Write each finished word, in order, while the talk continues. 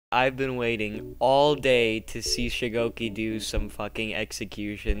I've been waiting all day to see Shugoki do some fucking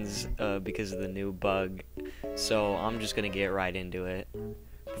executions because of the new bug. So I'm just gonna get right into it.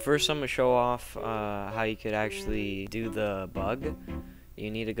 First, I'm gonna show off how you could actually do the bug. You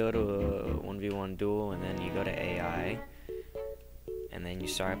need to go to a 1v1 duel, and then you go to AI. And then you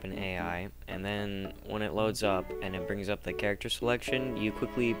start up an AI, and then when it loads up and it brings up the character selection, you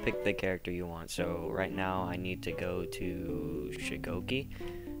quickly pick the character you want. So right now I need to go to Shugoki,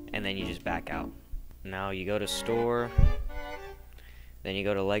 and then you just back out. Now you go to store, then you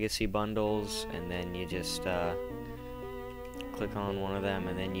go to legacy bundles, and then you just click on one of them,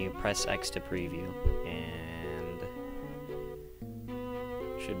 and then you press X to preview, and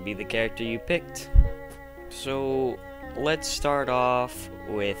should be the character you picked. So let's start off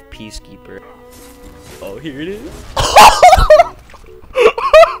with Peacekeeper. Oh, here it is.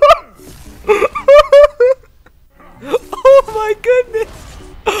 Oh my goodness.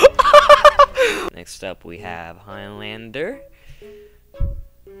 Next up we have Highlander.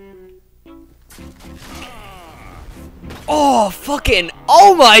 Oh, fucking,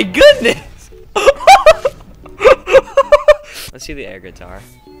 oh my goodness. Let's see the air guitar.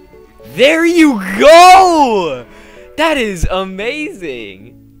 There you go! That is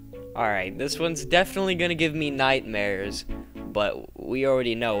amazing! Alright, this one's definitely gonna give me nightmares, but we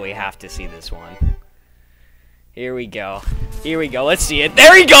already know we have to see this one. Here we go. Here we go. Let's see it.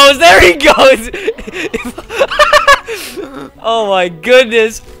 There he goes! There he goes! Oh my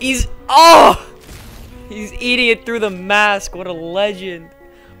goodness! He's eating it through the mask. What a legend!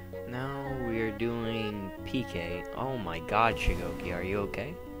 Now we're doing PK. Oh my god, Shugoki, are you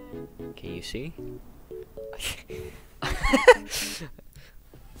okay? Can you see?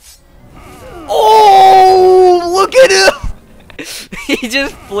 Oh, look at him! He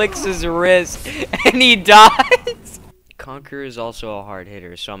just flicks his wrist and he dies. Conqueror is also a hard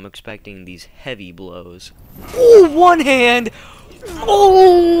hitter, so I'm expecting these heavy blows. Oh, one hand!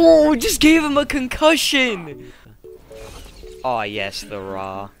 Oh, just gave him a concussion. Oh yes, the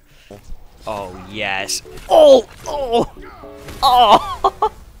raw. Oh yes. Oh, oh,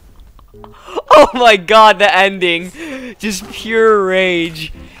 oh. Oh my god, the ending. Just pure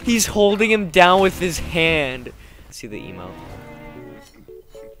rage. He's holding him down with his hand. See the emote.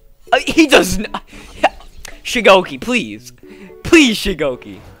 He does not. Shugoki, please. Please,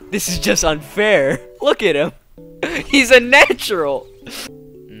 Shugoki. This is just unfair. Look at him. He's a natural.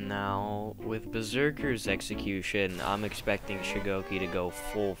 Now, with Berserker's execution, I'm expecting Shugoki to go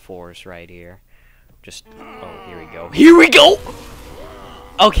full force right here. Just, oh, here we go. Here we go!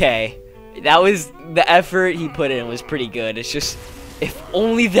 Okay, that was, the effort he put in was pretty good. It's just, if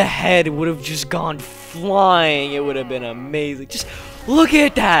only the head would have just gone flying, it would have been amazing. Just look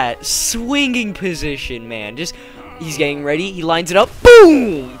at that swinging position, man. Just, he's getting ready. He lines it up.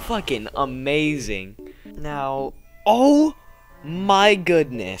 Boom! Fucking amazing. Now, oh my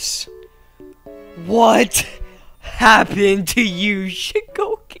goodness. What happened to you,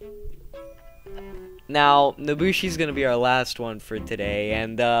 Shugoki? Now, Nobushi's gonna be our last one for today,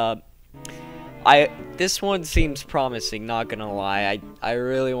 and this one seems promising, not gonna lie. I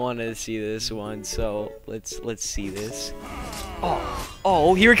really wanted to see this one, so let's see this.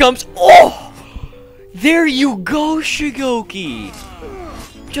 Oh, here it comes. Oh! There you go, Shugoki.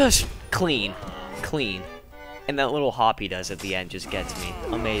 Just clean. And that little hop he does at the end just gets me.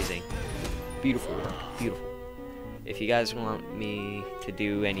 Amazing. Beautiful work. Beautiful. If you guys want me to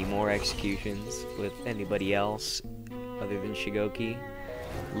do any more executions with anybody else other than Shugoki,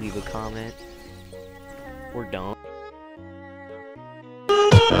 leave a comment or don't.